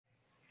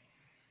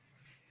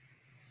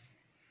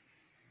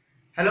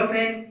Hello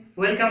friends,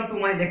 welcome to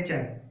my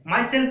lecture.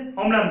 Myself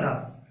Amlan.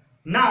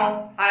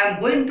 Now I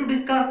am going to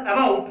discuss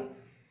about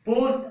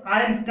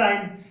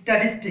Bose-Einstein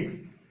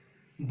statistics.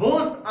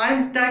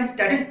 Bose-Einstein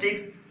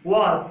statistics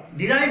was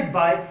derived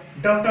by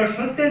Dr.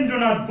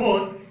 Satyendranath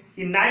Bose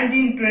in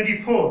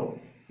 1924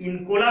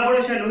 in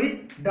collaboration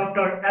with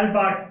Dr.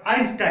 Albert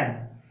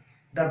Einstein.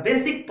 The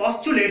basic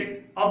postulates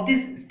of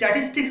these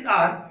statistics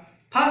are: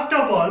 first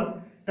of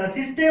all, the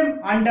system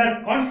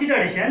under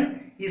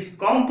consideration is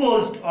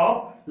composed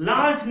of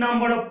large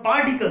number of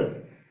particles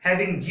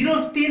having zero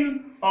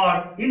spin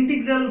or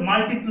integral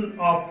multiple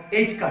of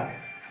h cut.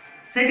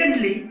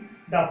 Secondly,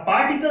 the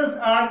particles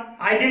are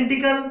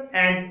identical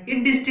and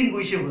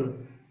indistinguishable.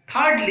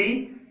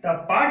 Thirdly,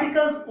 the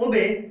particles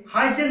obey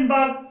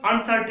Heisenberg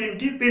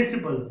uncertainty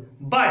principle,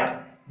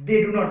 but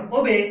they do not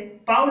obey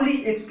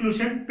Pauli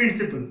exclusion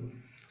principle.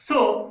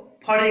 So,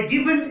 for a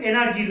given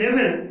energy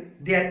level,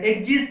 there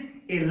exists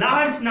a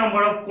large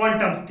number of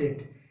quantum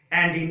states,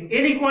 and in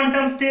any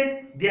quantum state,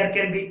 there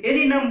can be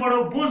any number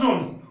of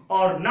bosons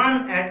or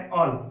none at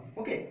all.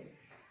 Okay.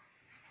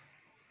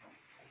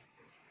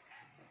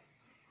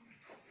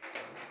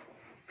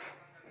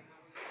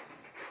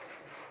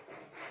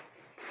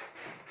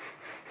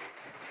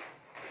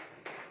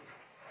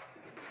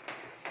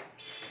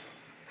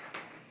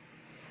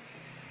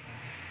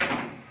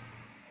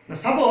 Now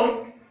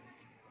suppose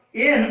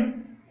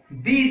n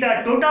be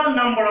the total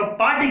number of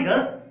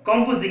particles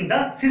composing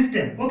the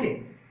system.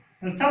 Okay.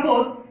 And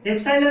suppose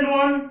epsilon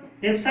 1,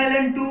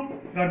 epsilon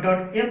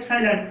 2,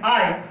 epsilon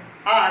I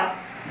are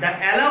the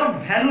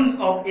allowed values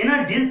of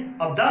energies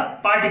of the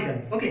particle.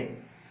 Okay.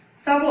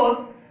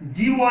 Suppose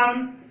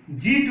G1,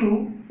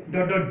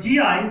 G2, Gi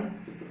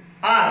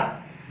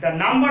are the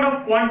number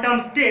of quantum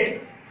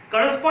states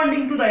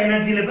corresponding to the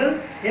energy level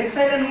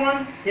epsilon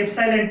 1,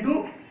 epsilon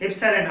 2,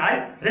 epsilon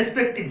I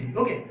respectively.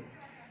 Okay.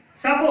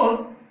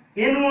 Suppose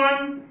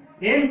N1,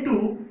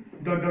 N2,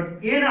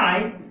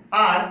 Ni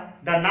are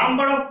the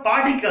number of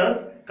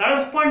particles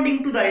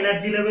corresponding to the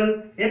energy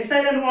level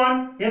epsilon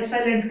 1,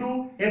 epsilon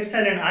 2,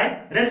 epsilon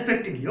I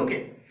respectively.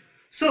 Okay.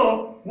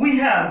 So we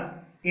have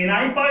Ni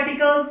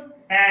particles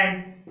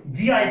and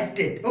Gi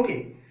state.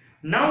 Okay.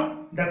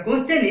 Now the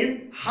question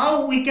is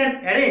how we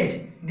can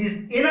arrange this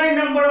Ni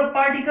number of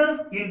particles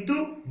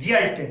into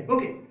Gi state.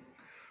 Okay.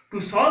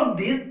 To solve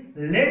this,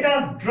 let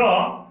us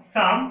draw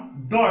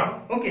some dots.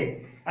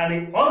 Okay.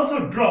 And we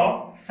also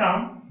draw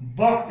some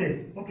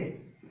boxes. Okay.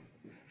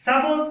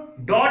 Suppose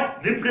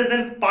dot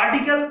represents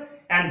particle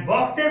and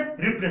boxes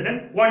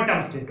represent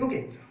quantum state.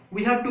 Okay.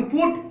 We have to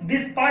put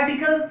these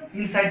particles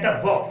inside the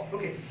box.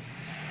 Okay.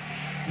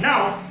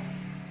 Now,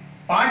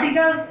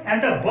 particles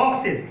and the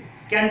boxes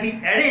can be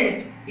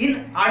arranged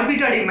in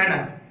arbitrary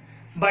manner.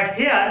 But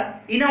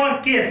here, in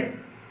our case,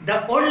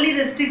 the only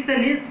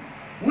restriction is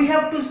we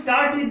have to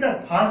start with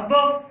the first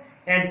box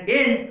and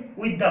end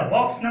with the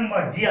box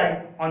number Gi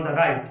on the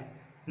right.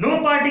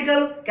 No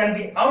particle can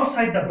be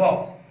outside the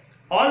box.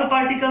 All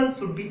particles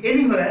should be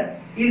anywhere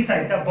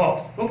inside the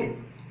box. Okay.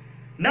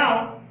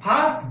 Now,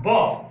 first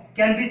box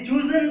can be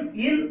chosen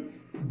in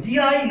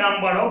Gi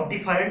number of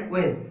different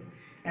ways,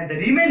 and the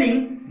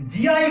remaining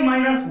Gi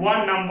minus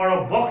 1 number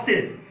of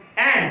boxes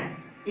and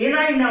Ni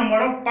number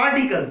of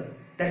particles,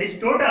 that is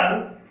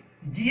total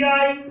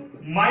Gi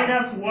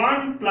minus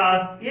 1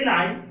 plus Ni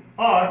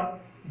or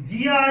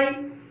Gi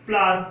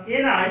plus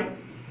Ni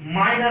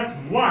minus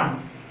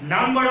 1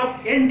 number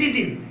of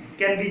entities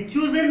can be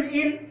chosen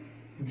in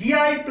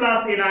Gi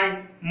plus Ni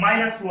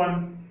minus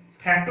 1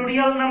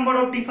 factorial number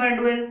of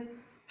different ways.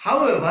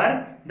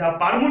 However, the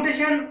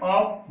permutation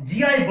of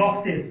Gi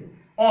boxes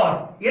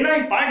or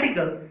Ni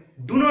particles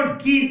do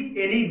not give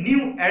any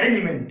new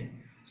arrangement.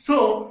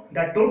 So,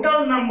 the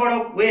total number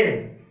of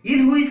ways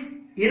in which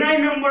Ni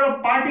number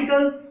of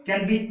particles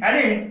can be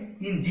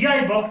arranged in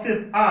Gi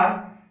boxes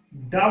are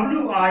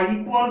Wi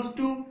equals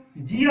to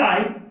Gi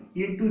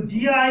into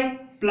Gi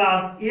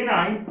plus Ni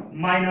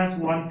minus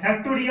 1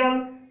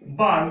 factorial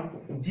by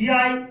Gi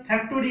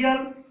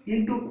factorial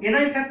into Ni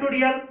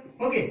factorial.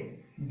 Okay.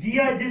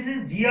 Gi, this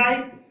is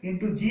Gi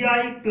into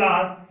Gi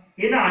plus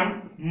Ni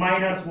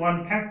minus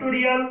 1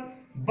 factorial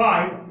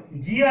by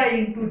Gi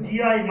into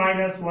Gi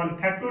minus 1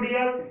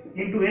 factorial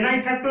into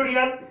Ni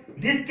factorial.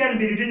 This can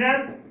be written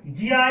as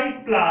Gi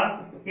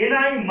plus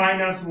Ni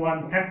minus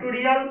 1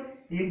 factorial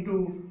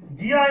into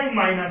Gi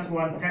minus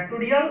 1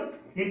 factorial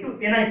into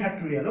Ni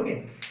factorial.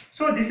 Okay.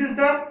 So this is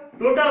the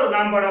total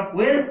number of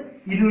ways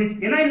in which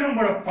Ni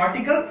number of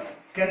particles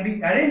can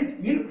be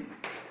arranged in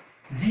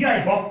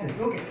Gi boxes.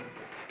 Okay.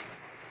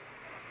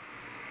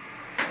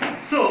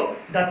 So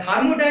the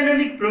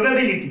thermodynamic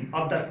probability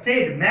of the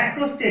said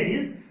macro state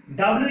is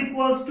W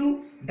equals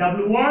to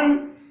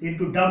W1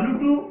 into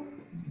W2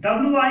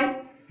 Wi.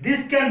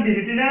 This can be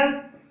written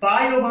as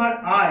pi over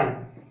I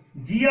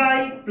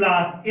Gi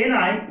plus Ni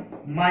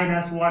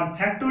minus 1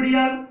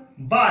 factorial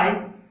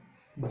by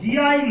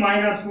Gi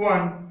minus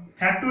 1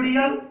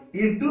 factorial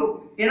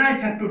into Ni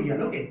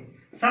factorial. Okay.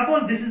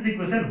 Suppose this is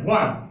equation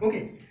 1.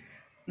 Okay.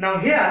 Now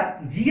here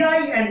Gi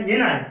and Ni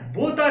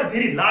both are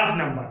very large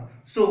number.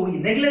 So we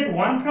neglect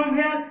 1 from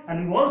here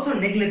and we also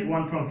neglect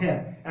 1 from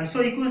here. And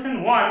so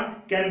equation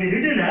 1 can be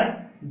written as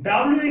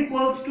W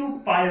equals to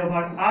pi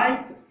over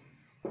I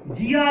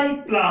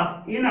gi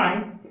plus ni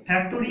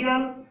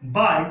factorial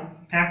by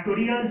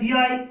factorial gi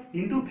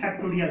into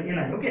factorial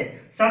ni. Okay.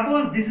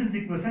 Suppose this is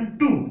equation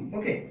 2.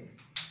 Okay.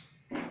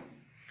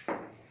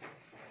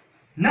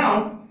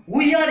 Now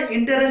we are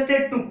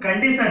interested to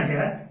condition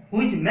here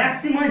which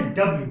maximize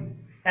W,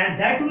 and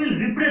that will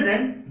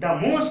represent the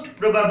most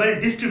probable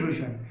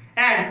distribution,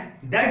 and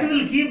that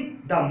will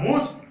give the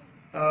most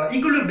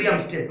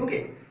equilibrium state.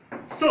 Okay.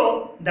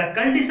 So the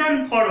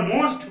condition for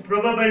most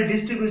probable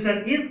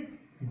distribution is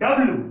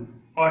W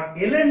or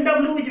ln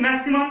W is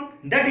maximum,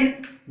 that is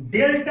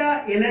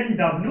delta ln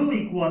W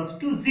equals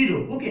to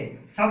 0. Okay.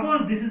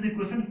 Suppose this is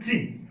equation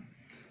 3.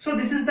 So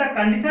this is the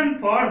condition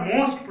for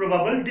most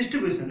probable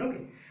distribution.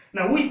 Okay.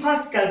 Now we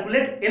first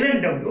calculate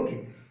ln W. Okay.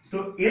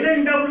 So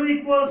ln W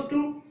equals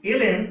to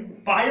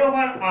ln pi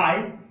over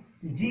I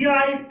gi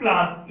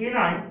plus ni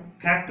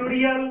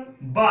factorial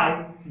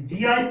by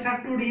gi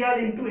factorial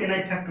into ni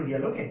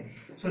factorial. Okay.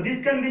 So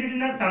this can be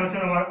written as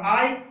summation over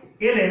I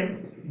ln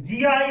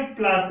gi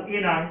plus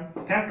ni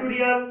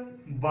factorial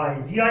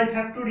by gi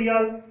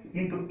factorial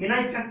into ni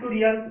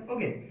factorial.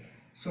 Okay.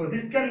 So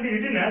this can be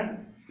written as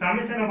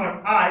summation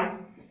over I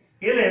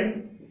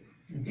ln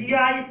gi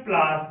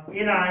plus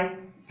ni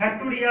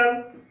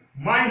factorial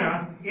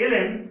minus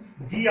ln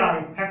gi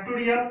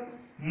factorial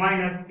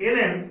minus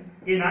ln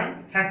ni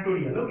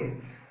factorial. Okay.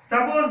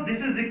 Suppose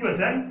this is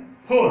equation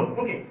 4.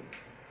 Okay.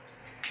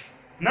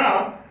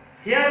 Now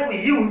here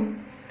we use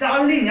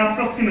Stirling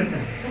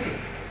approximation. Okay.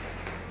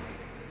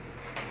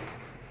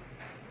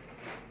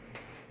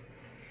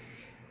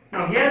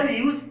 Now here we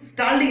use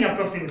Stirling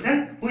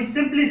approximation, which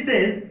simply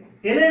says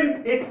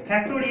ln x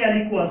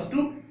factorial equals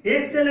to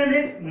x ln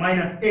x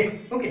minus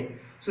x. Okay.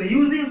 So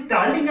using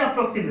Stirling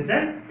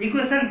approximation,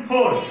 equation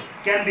 4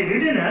 can be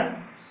written as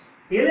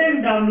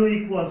ln W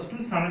equals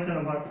to summation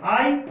over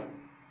I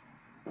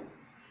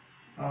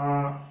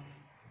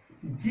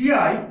gi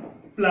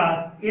plus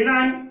ni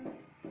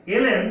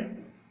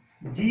ln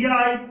gi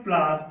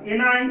plus ni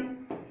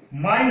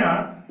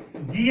minus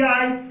gi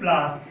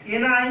plus ni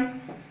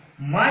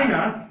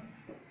minus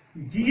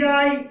gi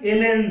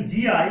ln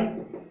gi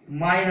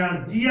minus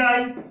gi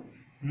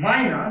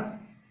minus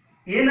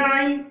ni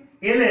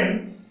ln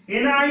ni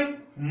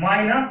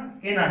minus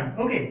ni.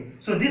 Okay.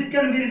 So this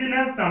can be written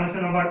as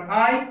summation over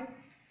I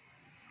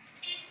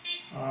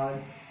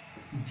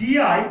gi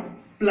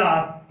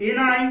plus ni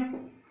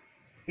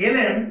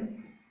ln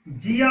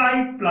gi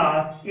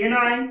plus ni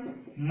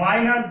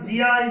minus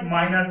gi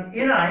minus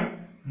ni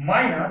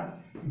minus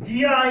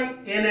gi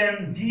ln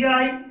gi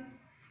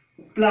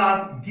plus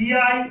gi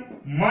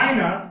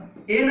minus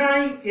ni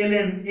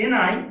ln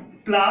ni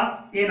plus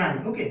ni.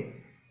 Okay.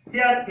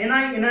 Here ni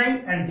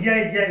and gi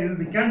will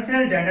be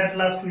cancelled, and at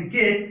last we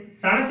get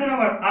summation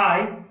over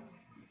I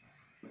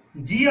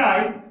gi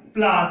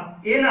plus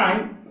ni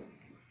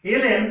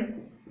ln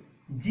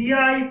gi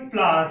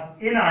plus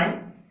ni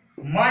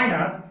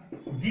minus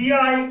gi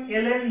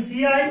ln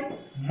gi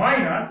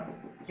minus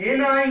ni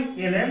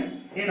ln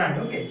ni.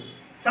 Okay.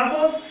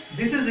 Suppose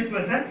this is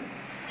equation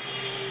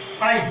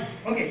 5.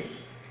 Okay.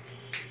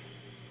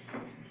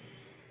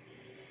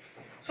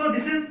 So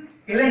this is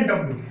ln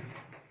W.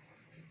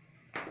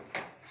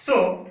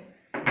 So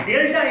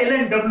delta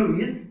ln W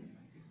is,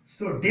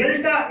 so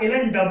delta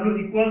ln W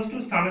equals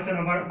to summation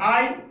over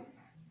I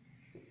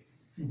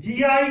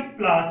gi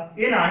plus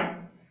ni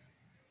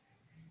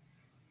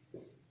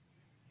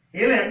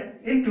ln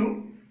into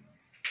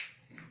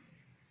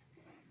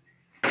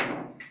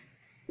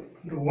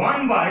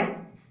 1 by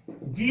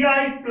gi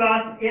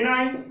plus ni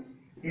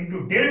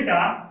into delta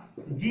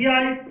gi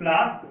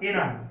plus ni.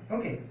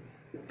 Okay.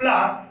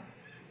 Plus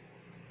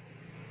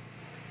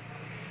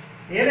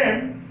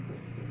ln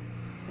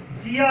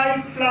gi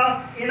plus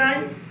ni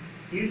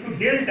into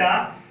delta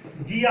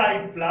gi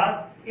plus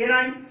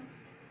ni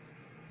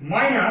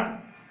minus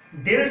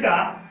delta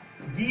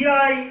gi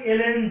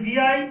ln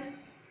gi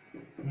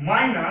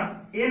minus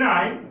ni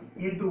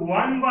into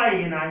 1 by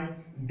ni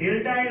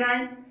delta ni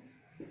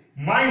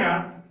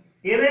minus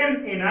ln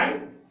ni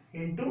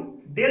into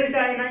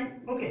delta ni.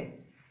 Okay.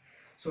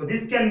 So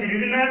this can be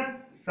written as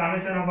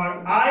summation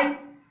over I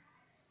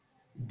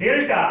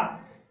delta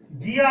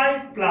gi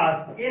plus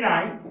ni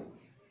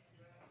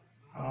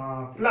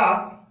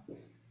plus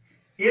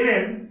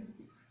ln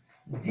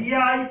gi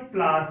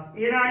plus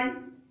ni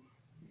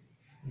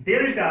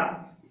delta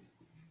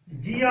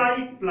gi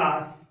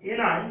plus ni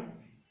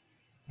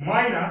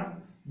minus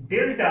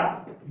delta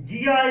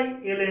gi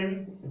ln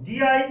gi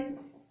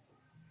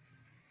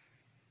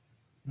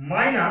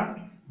minus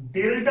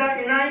delta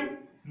ni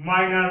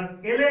minus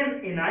ln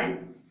ni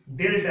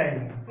delta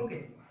ni.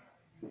 Okay.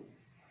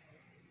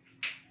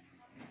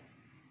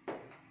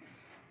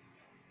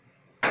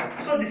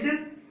 So this is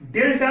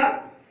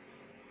delta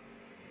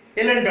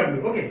ln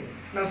W. Okay.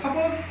 Now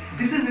suppose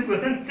this is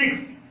equation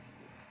 6.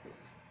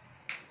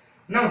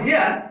 Now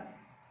here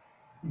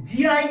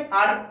gi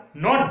are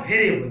not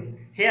variable.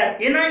 Here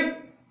ni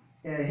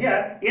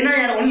here Ni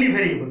are only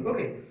variable.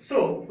 Okay,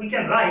 so we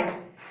can write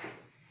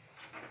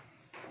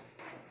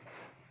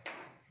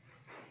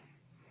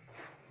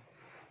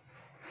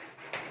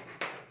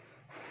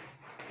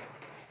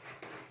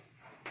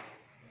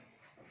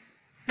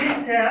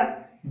since here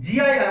Gi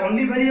are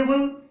only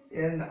variable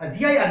and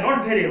Gi are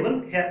not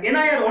variable, here Ni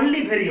are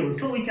only variable,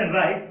 so we can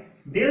write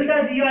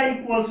delta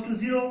Gi equals to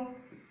 0,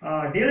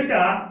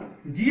 delta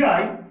Gi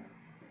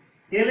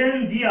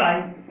ln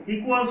Gi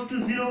equals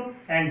to 0,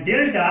 and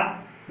delta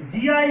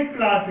Gi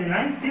plus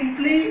Ni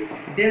simply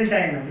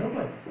delta Ni.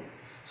 Okay,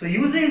 so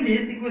using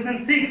this, equation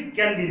 6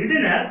 can be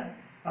written as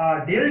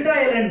delta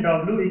ln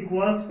W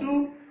equals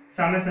to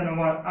summation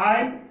over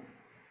I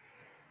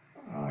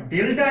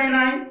delta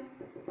Ni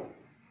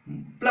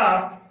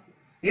plus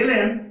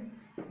ln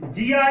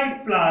Gi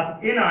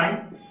plus Ni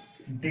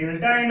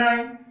delta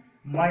Ni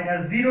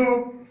minus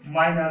 0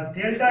 minus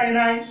delta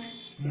Ni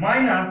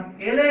minus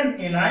ln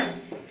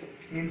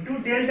Ni into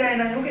delta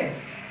Ni. Okay,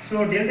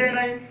 so delta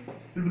Ni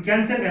will be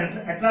cancelled and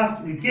at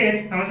last we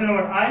get summation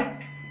over I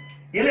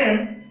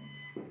ln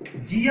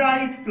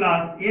Gi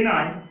plus Ni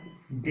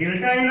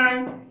delta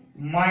Ni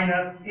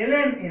minus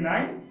ln Ni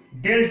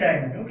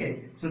delta Ni. Okay,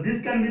 so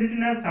this can be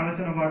written as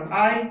summation over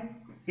I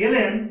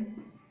ln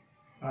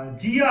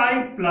Gi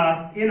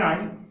plus Ni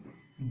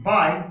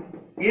by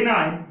Ni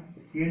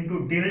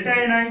into delta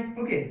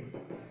Ni. Okay,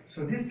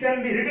 so this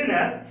can be written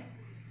as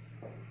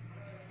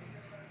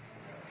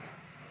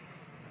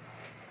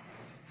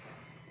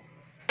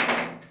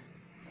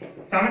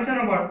summation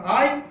over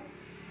I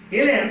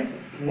ln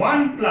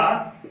 1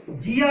 plus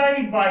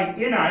Gi by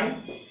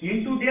Ni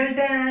into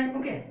delta Ni.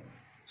 Okay,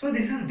 so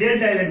this is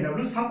delta ln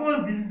W.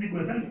 Suppose this is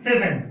equation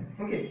 7.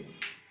 Okay,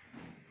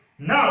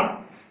 now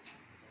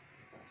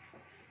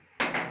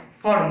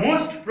for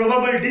most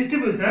probable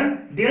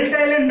distribution delta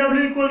ln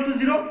W equal to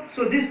 0,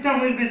 so this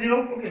term will be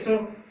 0. Okay,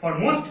 so for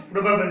most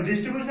probable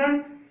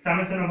distribution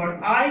summation over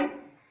I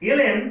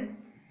ln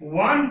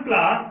 1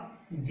 plus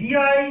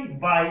Gi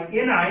by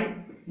Ni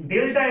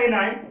delta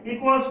Ni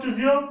equals to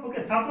 0.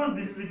 Okay, suppose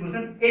this is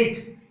equation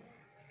 8.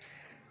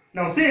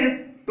 Now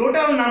since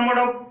total number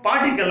of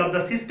particles of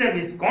the system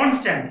is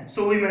constant,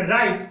 so we may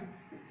write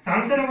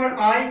summation over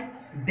I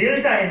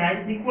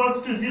delta Ni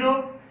equals to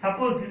 0.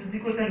 Suppose this is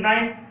equation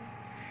 9.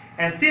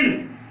 And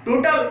since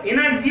total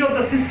energy of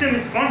the system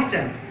is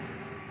constant,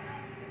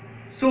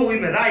 so we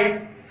may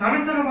write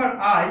summation over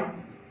I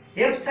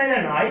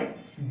epsilon I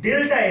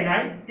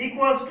delta Ni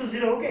equals to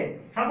 0. Okay,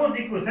 suppose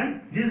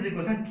equation, this is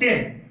equation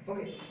 10.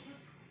 Okay,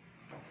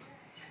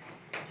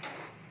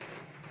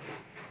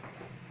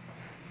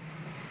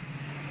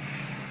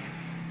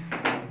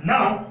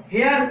 now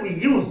here we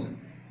use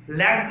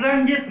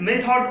Lagrange's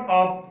method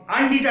of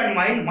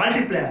undetermined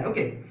multiplier.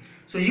 Okay,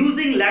 so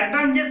using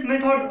Lagrange's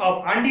method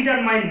of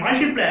undetermined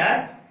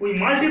multiplier, we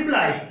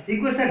multiply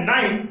equation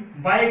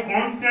 9 by a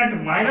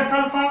constant minus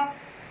alpha,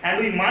 and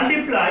we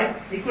multiply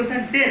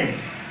equation 10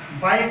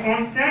 by a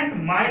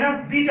constant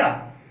minus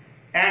beta,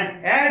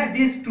 and add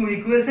these two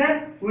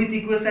equations with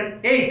equation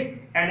 8,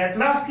 and at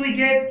last we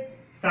get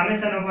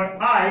summation over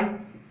I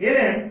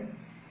ln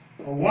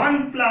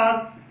 1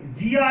 plus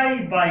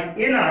Gi by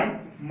Ni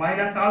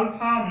minus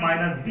alpha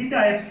minus beta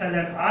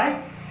epsilon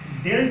I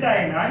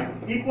delta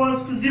Ni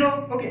equals to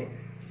 0. Okay,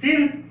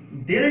 since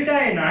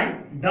delta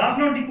Ni does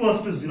not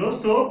equals to 0,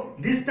 so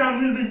this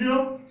term will be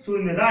 0. So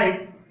we may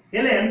write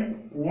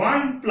ln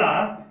 1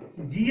 plus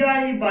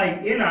Gi by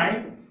Ni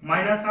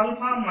minus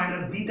alpha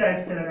minus beta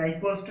epsilon I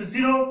equals to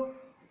 0,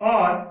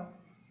 or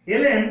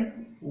ln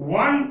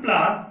 1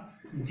 plus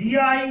Gi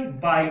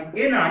by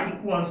Ni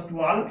equals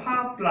to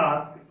alpha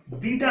plus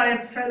beta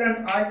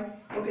epsilon I.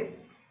 Okay,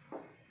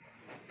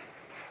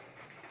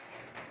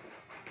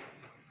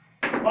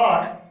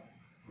 or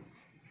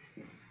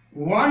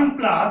 1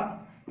 plus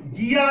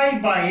Gi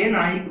by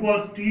Ni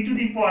equals to e to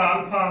the power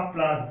alpha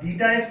plus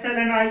beta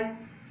epsilon I,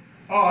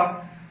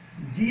 or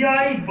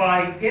Gi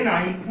by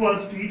Ni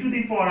equals to e to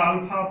the power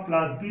alpha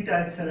plus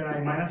beta epsilon I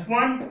minus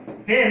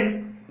 1.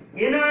 Hence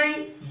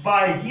Ni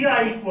by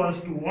Gi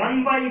equals to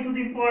 1 by e to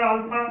the power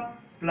alpha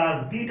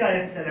plus beta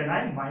epsilon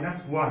I minus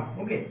 1.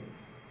 Okay,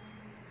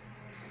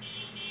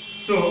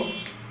 so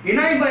Ni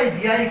by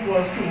Gi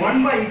equals to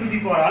 1 by e to the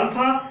power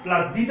alpha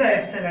plus beta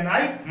epsilon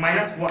I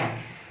minus 1.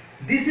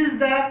 This is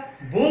the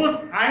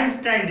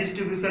Bose-Einstein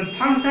distribution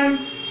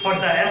function for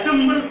the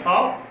ensemble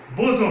of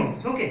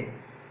bosons. Okay,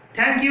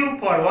 thank you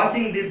for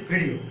watching this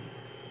video.